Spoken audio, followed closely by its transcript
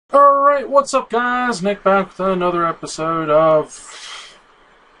Alright, what's up guys? Nick back with another episode of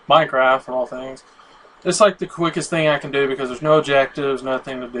Minecraft, of all things. It's like the quickest thing I can do because there's no objectives,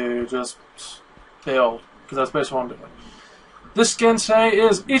 nothing to do, just build. Because that's basically what I'm doing. This skin today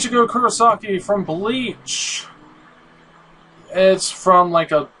is Ichigo Kurosaki from Bleach. It's from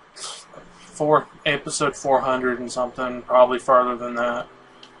like a episode 400 and something, probably farther than that.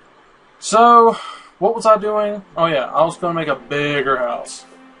 So, what was I doing? Oh yeah, I was going to make a bigger house.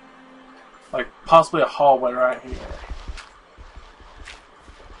 Like, possibly a hallway right here.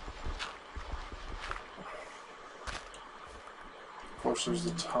 Of course, there's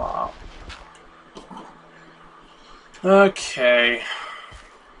the top. Okay.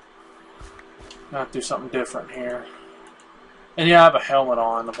 Have to do something different here. And yeah, I have a helmet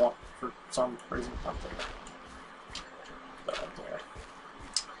on for some reason. Up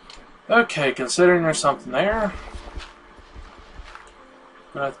there. Okay, considering there's something there.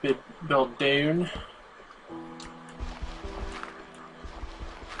 Gonna have to build down.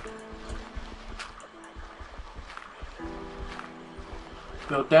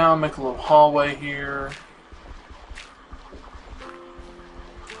 Build down, make a little hallway here.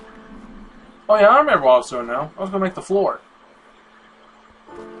 Oh yeah, I remember what I was doing now. I was gonna make the floor.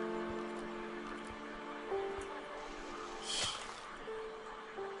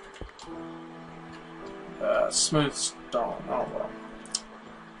 Smooth stone. Oh well.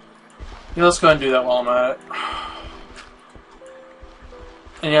 Yeah, let's go ahead and do that while I'm at it.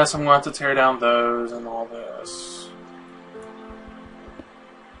 And yes, I'm going to have to tear down those and all this.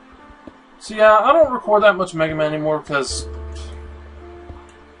 So yeah, I don't record that much Mega Man anymore because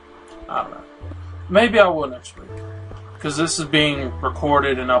I don't know. Maybe I will next week because this is being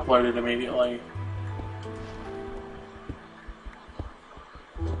recorded and uploaded immediately.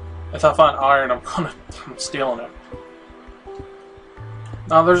 If I find iron, I'm stealing it.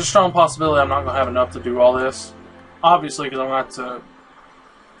 Now, there's a strong possibility I'm not going to have enough to do all this. Obviously, because I'm going to have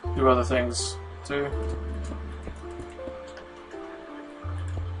to do other things, too.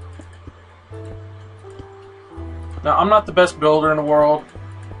 Now, I'm not the best builder in the world.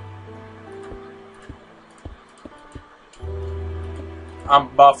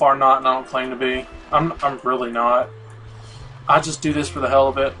 I'm by far not, and I don't claim to be. I'm really not. I just do this for the hell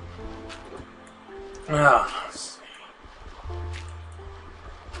of it. Yeah.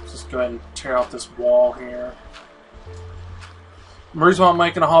 Just go ahead and tear out this wall here. The reason why I'm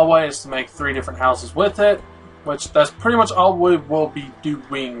making a hallway is to make 3 different houses with it, which that's pretty much all we will be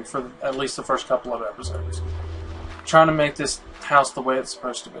doing for at least the first couple of episodes. Trying to make this house the way it's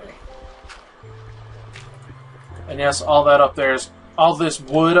supposed to be. And yes, all that up there is, all this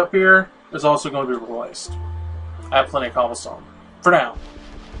wood up here is also going to be replaced. I have plenty of cobblestone. For now.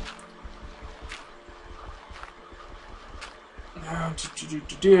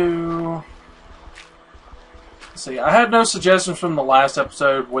 See, I had no suggestions from the last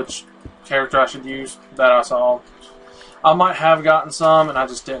episode which character I should use that I saw. I might have gotten some and I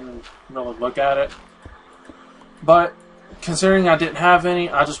just didn't really look at it. But considering I didn't have any,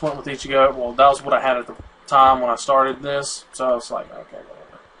 I just went with Ichigo. Well, that was what I had at the time when I started this. So I was like, okay,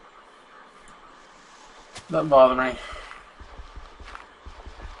 whatever. Doesn't bother me.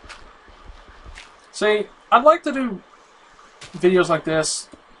 See, I'd like to do videos like this.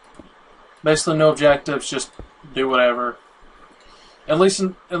 Basically no objectives, just do whatever. At least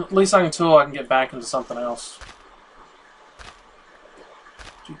until I can get back into something else.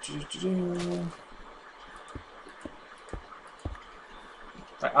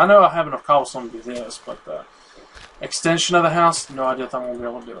 I know I have enough cobblestone to do this, but the extension of the house, no idea if I'm going to be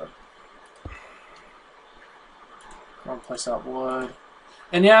able to do it. I'm going to place out wood.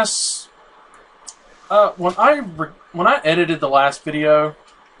 And yes, when I edited the last video,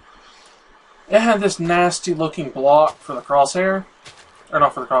 it had this nasty looking block for the crosshair. Or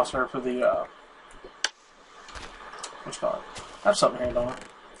not for the crosshair, for the, what you call it? I have something here, don't I?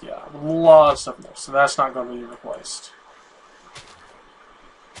 Yeah, a lot of stuff in there, so that's not going to be replaced.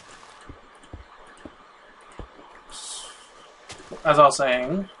 As I was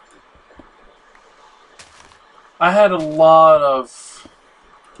saying, I had a lot of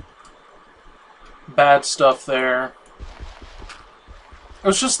bad stuff there. It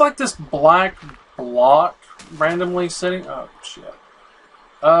was just like this black block randomly sitting. Oh shit.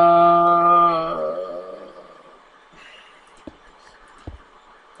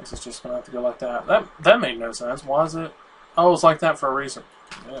 This is just gonna have to go like that. That made no sense. Why is it? Oh, it's like that for a reason.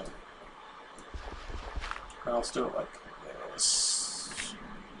 Yeah. Now let's do it like this.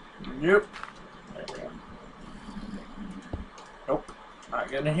 Yep. There we go. Nope. Not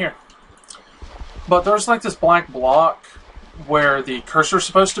getting in here. But there's like this black block where the cursor's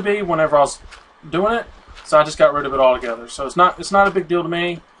supposed to be whenever I was doing it, so I just got rid of it altogether. So it's not a big deal to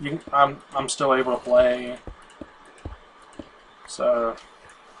me. I'm still able to play. So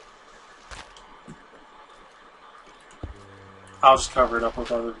I'll just cover it up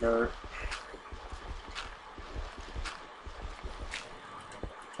with other dirt.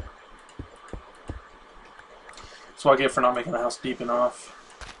 That's what I get for not making the house deep enough.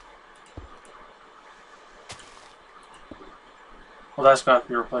 Well, that's going to have to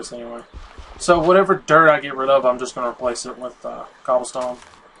be replaced anyway. So whatever dirt I get rid of, I'm just going to replace it with cobblestone.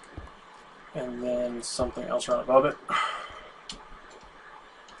 And then something else right above it.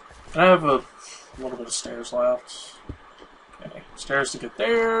 And I have a little bit of stairs left. Okay, stairs to get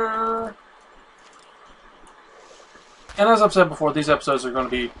there. And as I've said before, these episodes are going to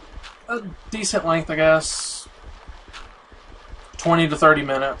be a decent length, I guess. 20 to 30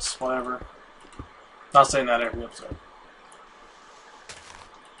 minutes, whatever. Not saying that every episode.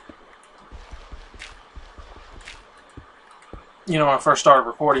 You know, when I first started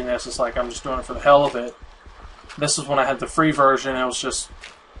recording this, it's like I'm just doing it for the hell of it. This is when I had the free version. It was just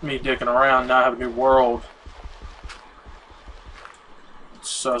me dicking around. Now I have a new world.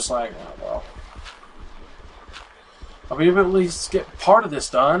 So it's like, oh, well, I'll be able to at least get part of this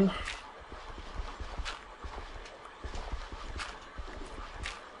done.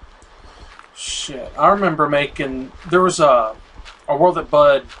 Shit. I remember making... There was a world that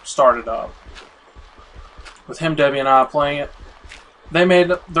Bud started up. With him, Debbie, and I playing it. They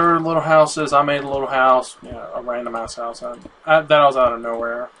made their little houses. I made a little house. You know, a random ass house. That was out of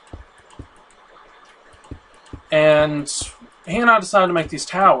nowhere. And he and I decided to make these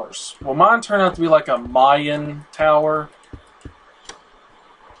towers. Well, mine turned out to be like a Mayan tower.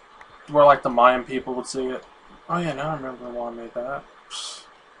 Where like the Mayan people would see it. Oh yeah, now I remember why I made that.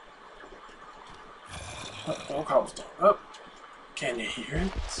 Oh, cobblestone. Oh, can you hear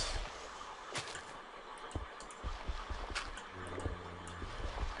it?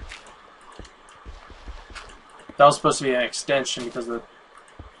 That was supposed to be an extension because it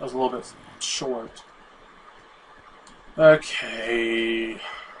was a little bit short. Okay.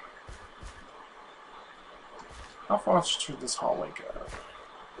 How far should this hallway go?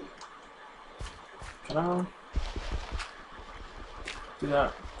 Can I do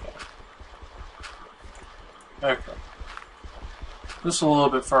that? Yeah. Okay. Just a little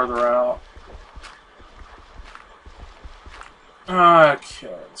bit further out.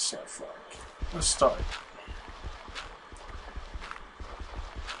 Okay, so far. Let's start.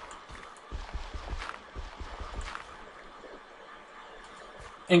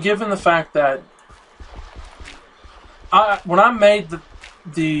 And given the fact that when I made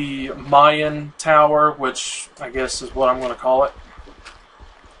the Mayan tower, which I guess is what I'm going to call it,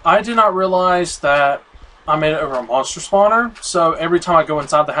 I did not realize that I made it over a monster spawner. So every time I go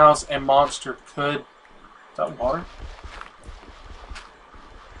inside the house, a monster could... Is that water?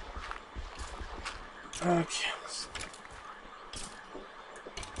 Okay.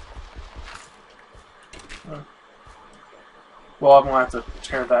 Well, I'm going to have to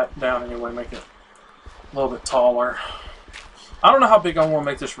tear that down anyway, make it a little bit taller. I don't know how big I want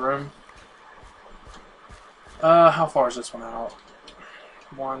to make this room. How far is this one out?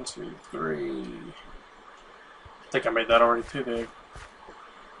 1, 2, 3. I think I made that already too big.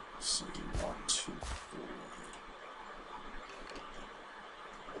 Let's see, 1, 2, 3.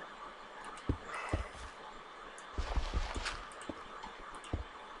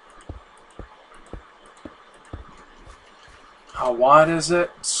 How wide is it?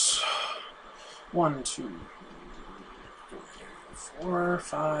 1, 2, 3, 4,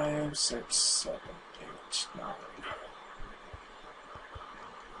 5, 6, 7, 8, 9.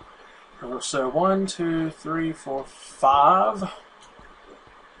 So 1, 2, 3, 4, 5.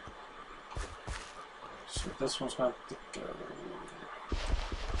 So this one's going to go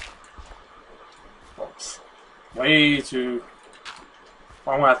way too.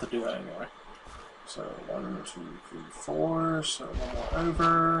 Well, I'm going to have to do that anyway. So 1, 2, 3, 4. So one more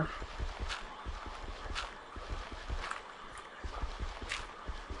over.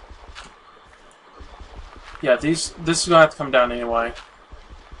 Yeah, this is gonna have to come down anyway.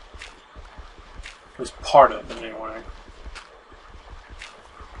 At least part of it anyway.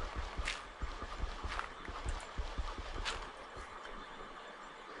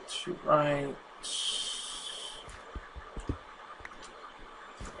 To right.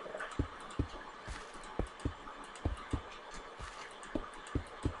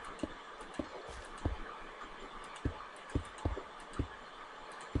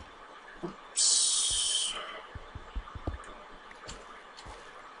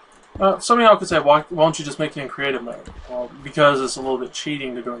 Some of y'all could say, why won't you just make it in creative mode? Well, because it's a little bit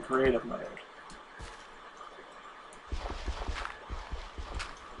cheating to do in creative mode.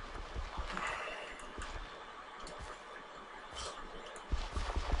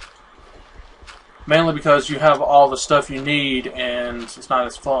 Mainly because you have all the stuff you need and it's not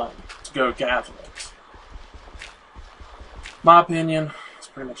as fun to go gather it. My opinion, that's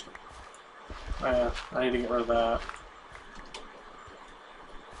pretty much it. I need to get rid of that.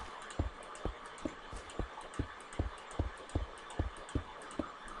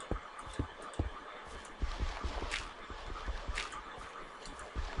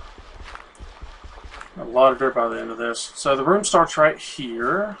 A lot of dirt by the end of this. So the room starts right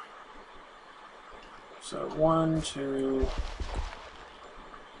here. So 1, 2,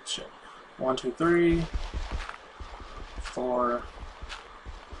 3, 4,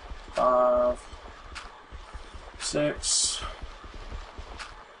 5, 6,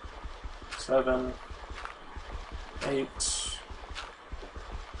 7, 8,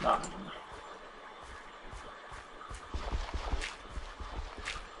 9.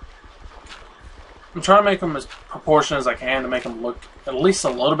 I'm trying to make them as proportionate as I can to make them look at least a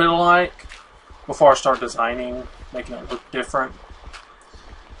little bit alike before I start designing, making it look different.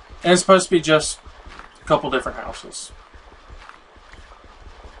 And it's supposed to be just a couple different houses.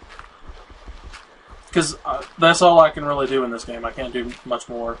 Because that's all I can really do in this game. I can't do much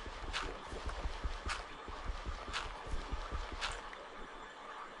more.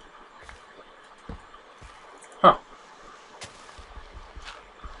 Huh.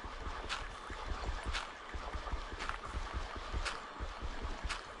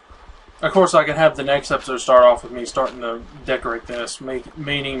 Of course, I can have the next episode start off with me starting to decorate this, make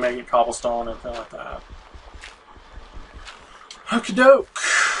it cobblestone and everything like that. Okie doke.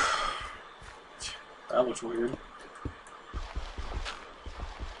 That looks weird.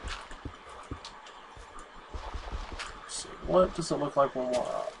 Let's see, what does it look like when we're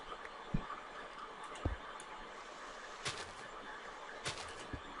up?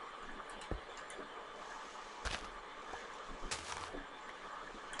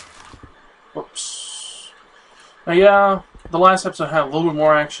 Whoops. Now, yeah, the last episode had a little bit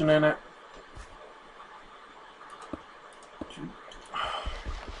more action in it.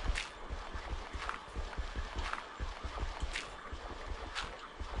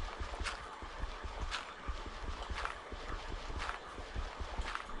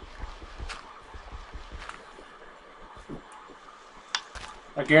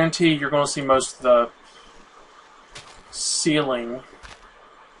 I guarantee you're going to see most of the ceiling.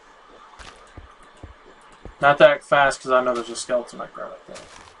 Not that fast, because I know there's a skeleton right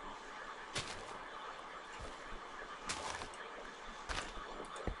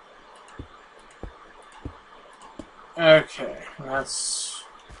there. Okay, that's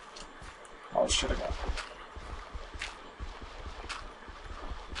all the shit I got.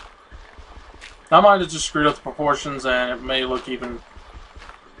 I might have just screwed up the proportions, and it may look even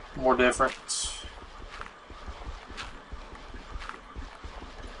more different.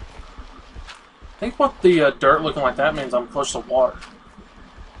 I think what the dirt looking like that means I'm close to water.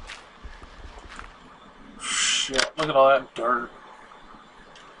 Shit, look at all that dirt.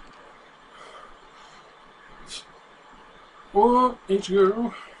 Whoa,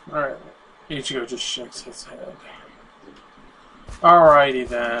 Ichigo. Alright, Ichigo just shakes his head. Alrighty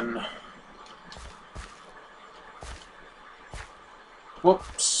then.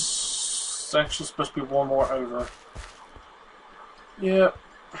 Whoops. It's actually supposed to be one more over. Yep.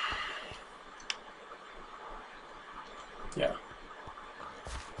 Yeah.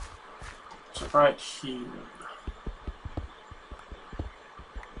 So right here.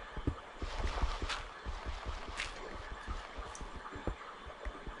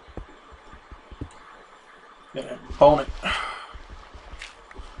 Yeah, bone it.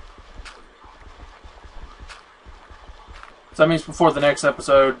 So that means before the next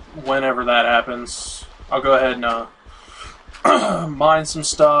episode, whenever that happens, I'll go ahead and mine some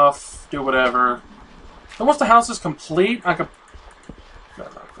stuff, do whatever. And once the house is complete, I could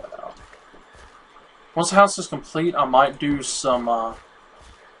knock that out. Once the house is complete, I might do some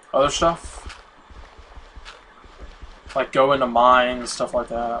other stuff, like go into mines, stuff like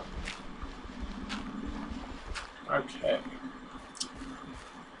that. Okay.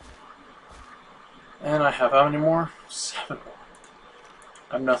 And I have how many more? 7 more.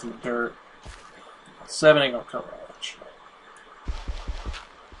 I have nothing but dirt. 7 ain't gonna cover all that shit.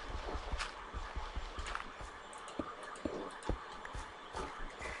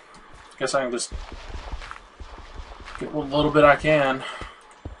 Guess I can just get what little bit I can.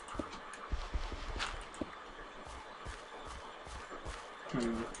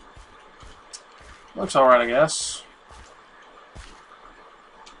 Looks alright, I guess.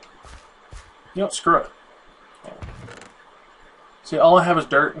 You know what? Screw it. See, all I have is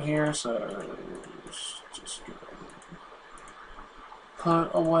dirt in here, so just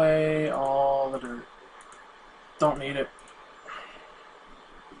put away all the dirt. Don't need it.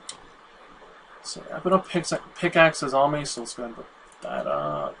 So I put pickaxes on me, so let's go ahead and put that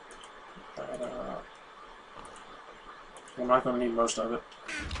up. That up. I'm not going to need most of it.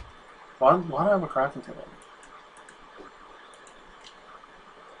 Why do I have a crafting table?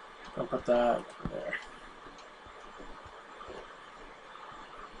 I'll put that there.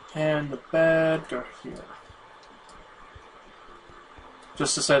 And the bed go here.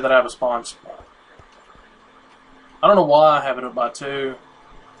 Just to say that I have a spawn spot. I don't know why I have it up by 2.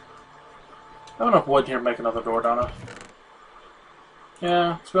 I have enough wood here to make another door, don't I?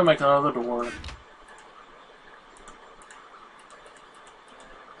 Yeah, let's go make another door.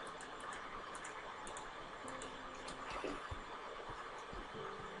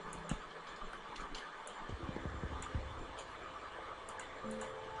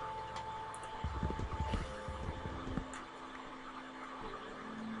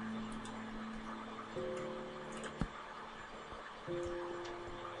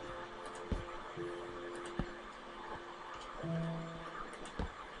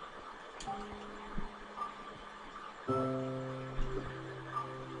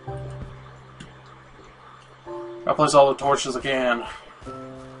 I'll place all the torches I can.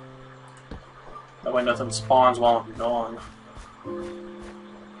 That way nothing spawns while I'm gone.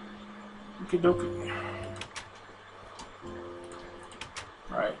 Okie dokie.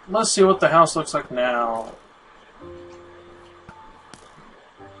 Alright, let's see what the house looks like now.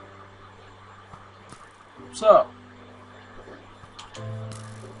 What's up?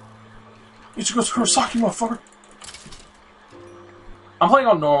 Ichigo Kurosaki, motherfucker! I'm playing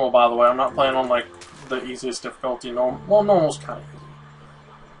on normal, by the way. I'm not playing on, like, the easiest difficulty. Well, normal's kind of easy.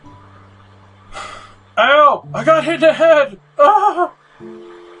 Ow! I got hit in the head! Ah!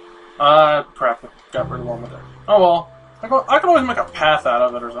 Crap. Got rid of all my dirt. Oh well. I can always make a path out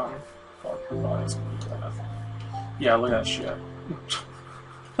of it or something. Oh, it's gonna be a path. Yeah, look at that shit.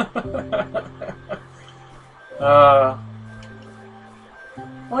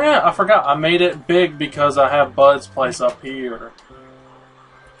 Well, yeah, I forgot. I made it big because I have Bud's place up here.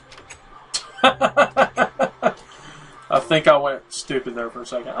 I think I went stupid there for a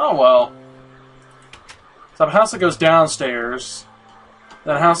second. Oh well. So I have a house that goes downstairs,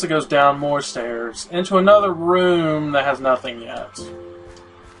 then a house that goes down more stairs, into another room that has nothing yet.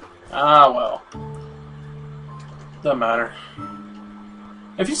 Ah well. Doesn't matter.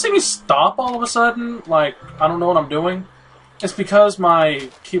 If you see me stop all of a sudden, like, I don't know what I'm doing, it's because my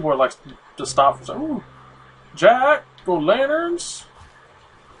keyboard likes to stop for some. Ooh. Jack, go lanterns.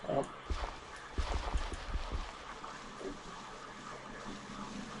 Oh.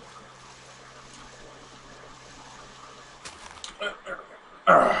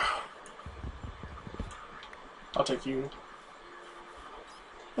 I'll take you.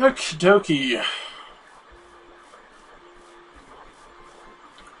 Okie dokie.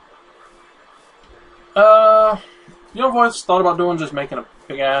 You know what I thought about doing? Just making a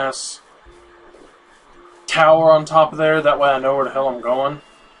big ass tower on top of there. That way I know where the hell I'm going.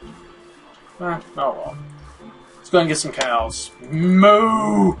 Oh well. Let's go and get some cows.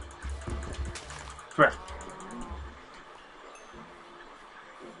 Moo! Come here.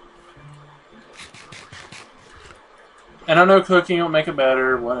 And I know cooking will make it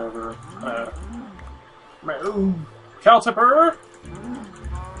better, whatever. Cow tipper!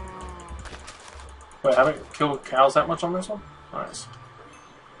 Wait, I haven't killed cows that much on this one? Nice.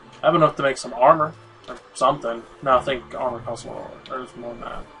 I have enough to make some armor. Or something. No, I think armor costs more. There's more than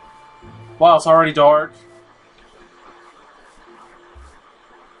that. Wow, it's already dark.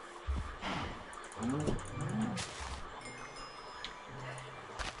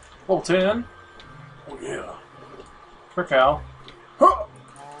 Level 10. Oh yeah. For cow. Huh!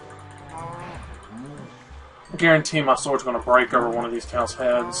 I guarantee my sword's going to break over one of these cows'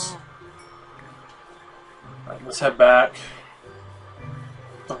 heads. Alright, let's head back.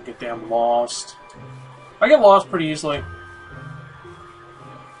 Don't get damn lost. I get lost pretty easily.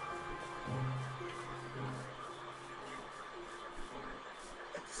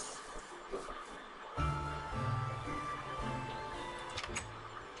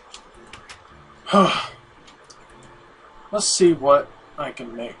 Let's see what I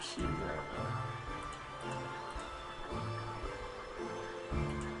can make here.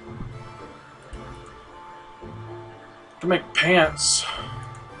 I can make pants.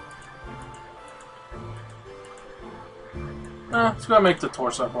 Let's go make the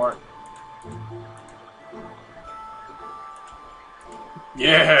torso part.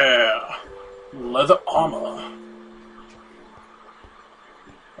 Yeah! Leather armor.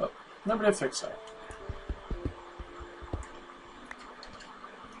 Oh, never did fix that.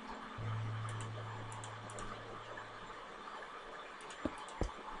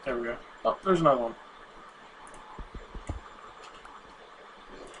 There we go. Oh, there's another one.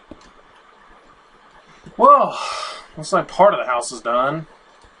 Well, looks like part of the house is done.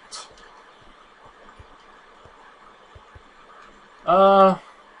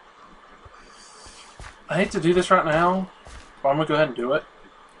 I hate to do this right now, but I'm gonna go ahead and do it.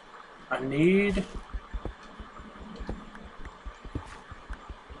 I need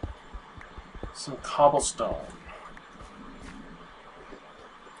some cobblestone.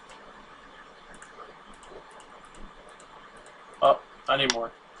 Oh, I need more.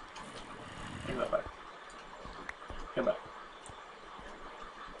 Give that back. Get back.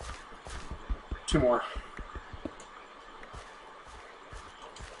 2 more.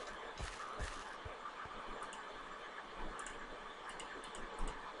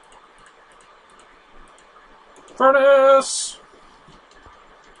 Furnace!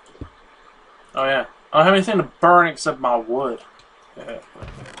 Oh yeah. I don't have anything to burn except my wood.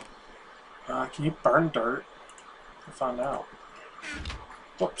 Can you burn dirt? We'll find out.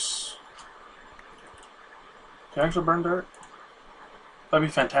 Whoops. Can I actually burn dirt? That'd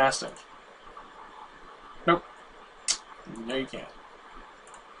be fantastic. Nope. No, you can't.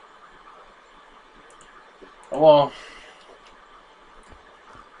 Oh well.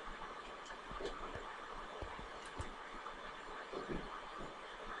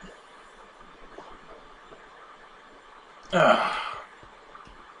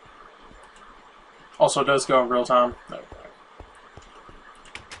 Also, it does go in real time. Okay.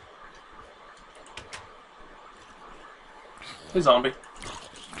 Hey, zombie.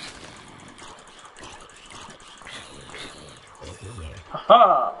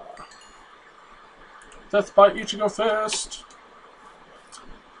 Haha! Death by Ichigo Fist!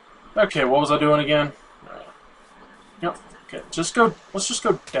 Okay, what was I doing again? Yep. Okay, just go. Let's just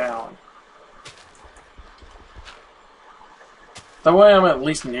go down. That way I'm at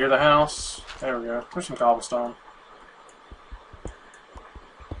least near the house. There we go. There's some cobblestone.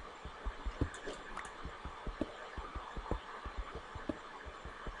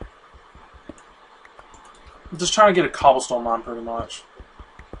 I'm just trying to get a cobblestone mine pretty much.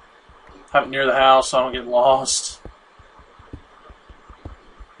 Have it near the house so I don't get lost.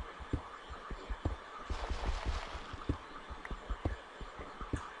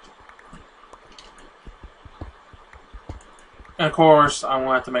 And of course, I'm going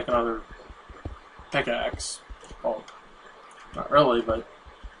to have to make another pickaxe. Well, not really, but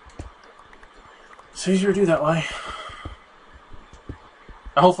it's easier to do that way.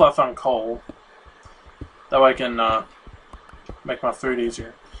 Hopefully I found coal. That way I can make my food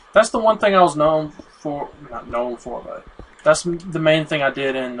easier. That's the one thing I was known for, not known for, but that's the main thing I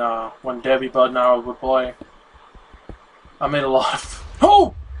did in when Debbie, Bud, and I would play. I made a lot of...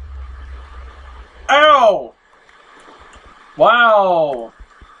 Oh! Ow! Wow!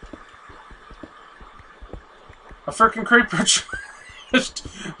 A freaking creeper just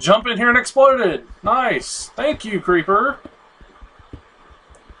jumped in here and exploded. Nice. Thank you, creeper.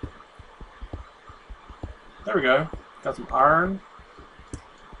 There we go. Got some iron.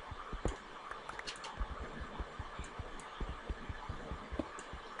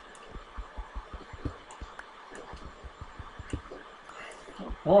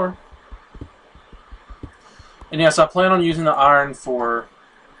 More. And yes, I plan on using the iron for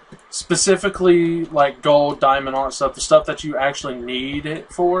specifically like gold, diamond, all that stuff. The stuff that you actually need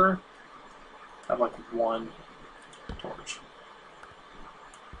it for. I have like 1 torch.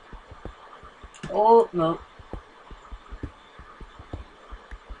 Oh, no.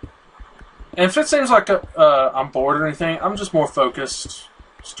 And if it seems like I'm bored or anything, I'm just more focused.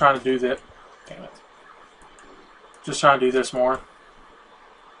 Just trying to do that. Damn it. Just trying to do this more.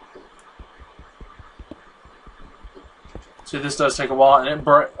 See, this does take a while, and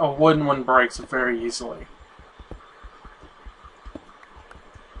a wooden one breaks very easily.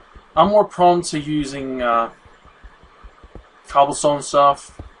 I'm more prone to using cobblestone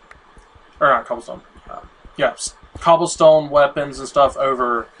stuff. Or not cobblestone. Yeah, cobblestone weapons and stuff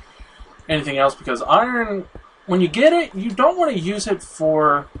over anything else, because iron, when you get it, you don't want to use it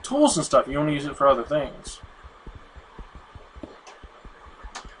for tools and stuff. You want to use it for other things.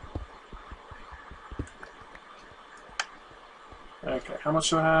 Okay, how much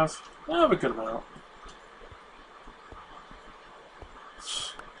do I have? I have a good amount.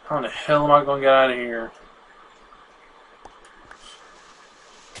 How in the hell am I going to get out of here?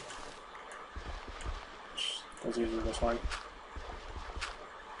 Goes easier this way.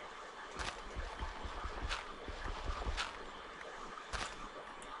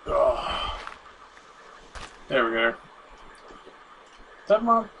 There we go. Is that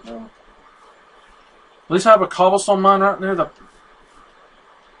mine? No. At least I have a cobblestone mine right near the...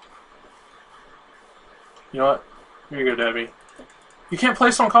 You know what? Here you go, Debbie. You can't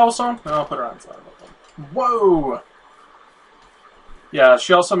place on cobblestone? No, I'll put her outside. Whoa! Yeah,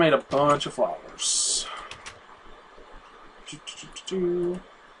 she also made a bunch of flowers. Of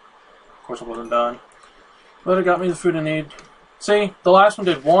course, I wasn't done. But it got me the food I need. See, the last one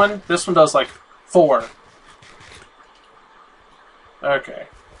did 1. This one does like 4. Okay.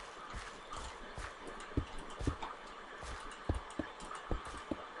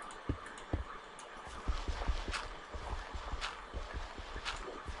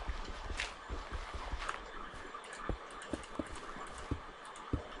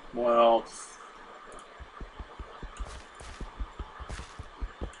 Well,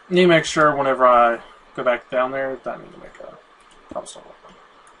 need to make sure whenever I go back down there that I need to make a cobblestone weapon.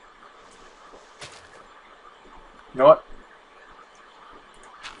 You know what?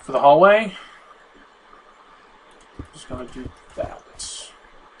 For the hallway, I'm just going to do that.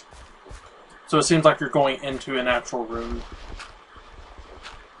 So it seems like you're going into an actual room.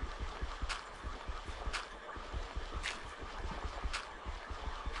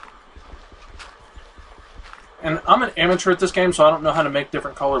 And I'm an amateur at this game, so I don't know how to make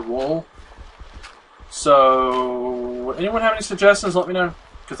different colored wool. So, anyone have any suggestions? Let me know,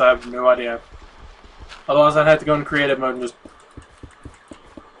 because I have no idea. Otherwise, I'd have to go in creative mode and just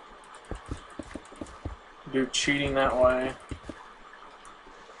do cheating that way.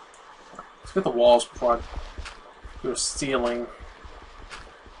 Let's get the walls before I do a ceiling.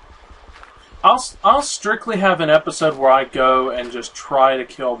 I'll strictly have an episode where I go and just try to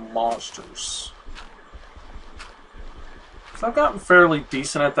kill monsters. I've gotten fairly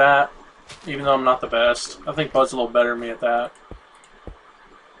decent at that, even though I'm not the best. I think Bud's a little better than me at that.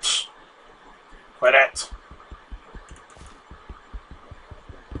 Quit it!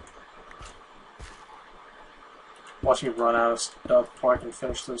 Watch me run out of stuff before I can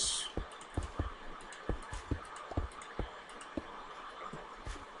finish this.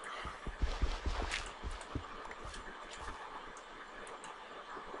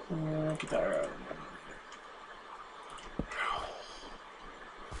 Get that right.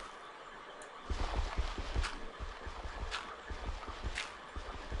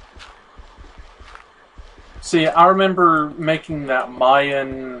 See, I remember making that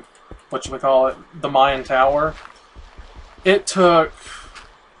Mayan, whatchamacallit, the Mayan tower. It took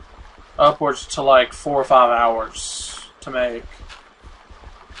upwards to like 4 or 5 hours to make.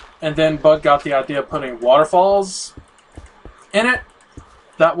 And then Bud got the idea of putting waterfalls in it.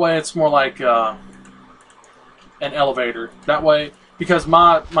 That way it's more like an elevator. That way, because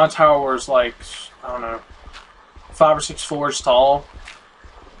my tower is like, I don't know, 5 or 6 floors tall.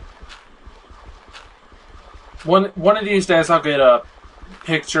 One of these days I'll get a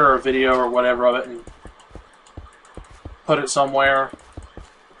picture or video or whatever of it and put it somewhere.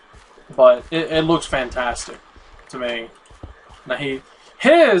 But it looks fantastic to me. Now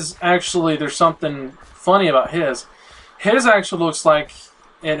his actually, there's something funny about his. His actually looks like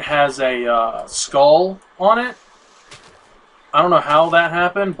it has a skull on it. I don't know how that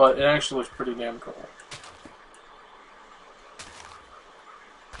happened, but it actually looks pretty damn cool.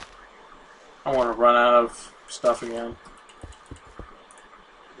 I want to run out of stuff again.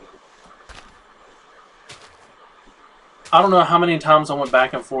 I don't know how many times I went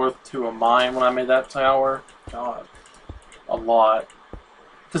back and forth to a mine when I made that tower. God, a lot.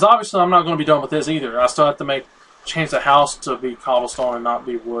 Because obviously I'm not going to be done with this either. I still have to change the house to be cobblestone and not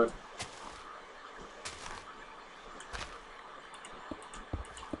be wood.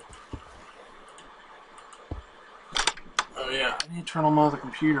 Oh yeah, I need to turn on my other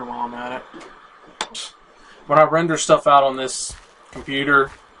computer while I'm at it. When I render stuff out on this computer,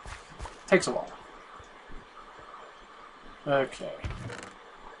 it takes a while. Okay.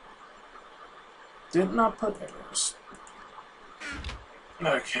 Did not put arrows.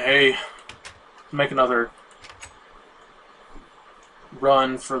 Okay. Make another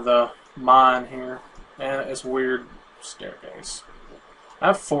run for the mine here. And it's a weird staircase. I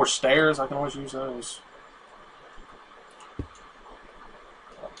have 4 stairs. I can always use those.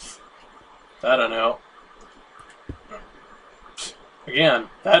 That doesn't help. Again,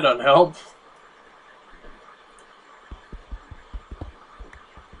 that doesn't help.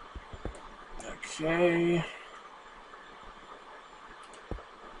 Okay.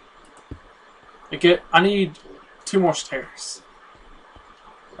 I need 2 more stairs.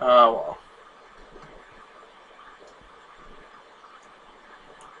 Well.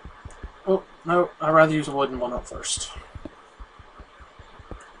 Oh, no, I'd rather use a wooden one up first.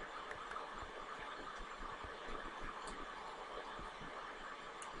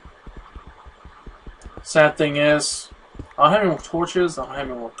 Sad thing is, I don't have any more torches, I don't have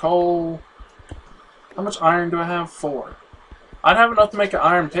any more coal. How much iron do I have? 4. I'd have enough to make an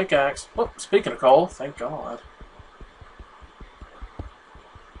iron pickaxe. Oh, speaking of coal, thank God.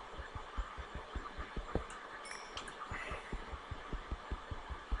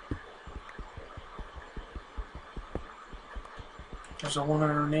 There's a one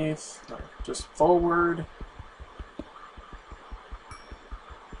underneath. No, just forward.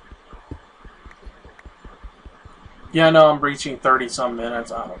 Yeah, I know I'm reaching 30-some minutes.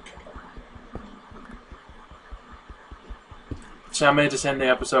 I don't care. See, I may just end the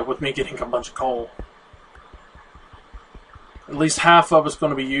episode with me getting a bunch of coal. At least half of it's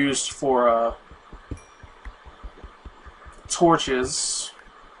going to be used for torches.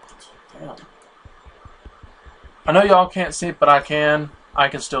 Damn. I know y'all can't see it, but I can. I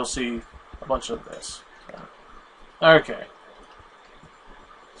can still see a bunch of this. So. Okay.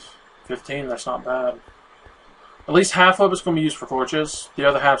 15, that's not bad. At least half of it's going to be used for torches. The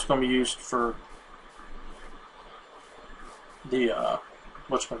other half's going to be used for the,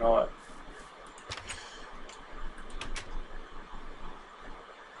 whatchamacallit.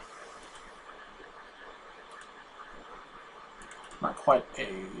 Not quite 8.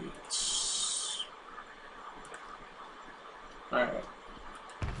 Alright.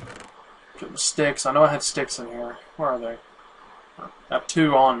 Get the sticks. I know I had sticks in here. Where are they? I have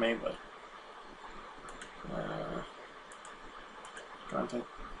 2 on me, but... Trying to take...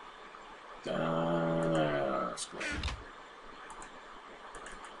 that's good.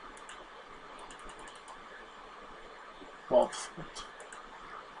 Well...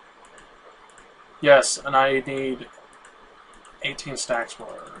 Yes, and I need 18 stacks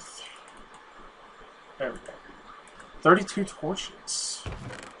worth. There we go. 32 torches.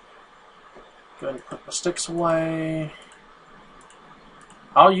 Go ahead and put the sticks away.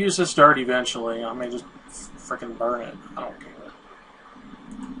 I'll use this dirt eventually. I may just freaking burn it. I don't care.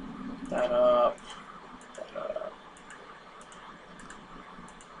 That up. That up.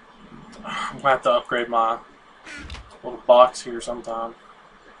 I'm going to have to upgrade my little box here sometime.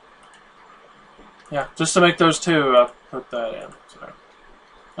 Yeah, just to make those 2, I put that in. So.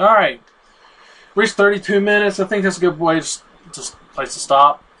 Alright. Reached 32 minutes. I think that's a good way to just place to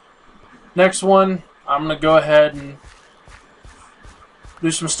stop. Next one, I'm going to go ahead and do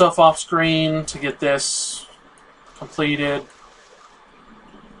some stuff off screen to get this completed.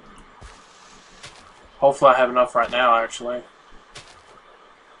 Hopefully I have enough right now, actually.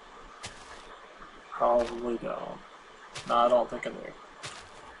 Probably don't. No, I don't think I do.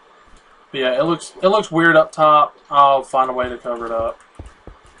 But yeah, it looks weird up top. I'll find a way to cover it up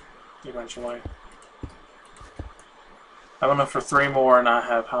eventually. I have enough for 3 more, and I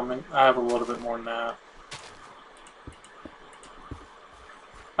have how many? I have a little bit more than that.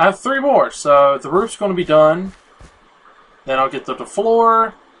 I have 3 more, so the roof's going to be done. Then I'll get to the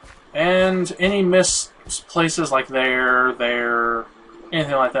floor, and any missed places like there,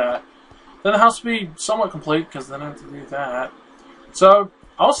 anything like that. Then the house will be somewhat complete, because then I have to do that. So,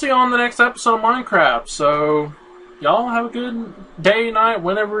 I'll see you on the next episode of Minecraft. So, y'all have a good day, night,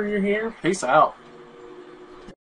 whenever you're here. Peace out.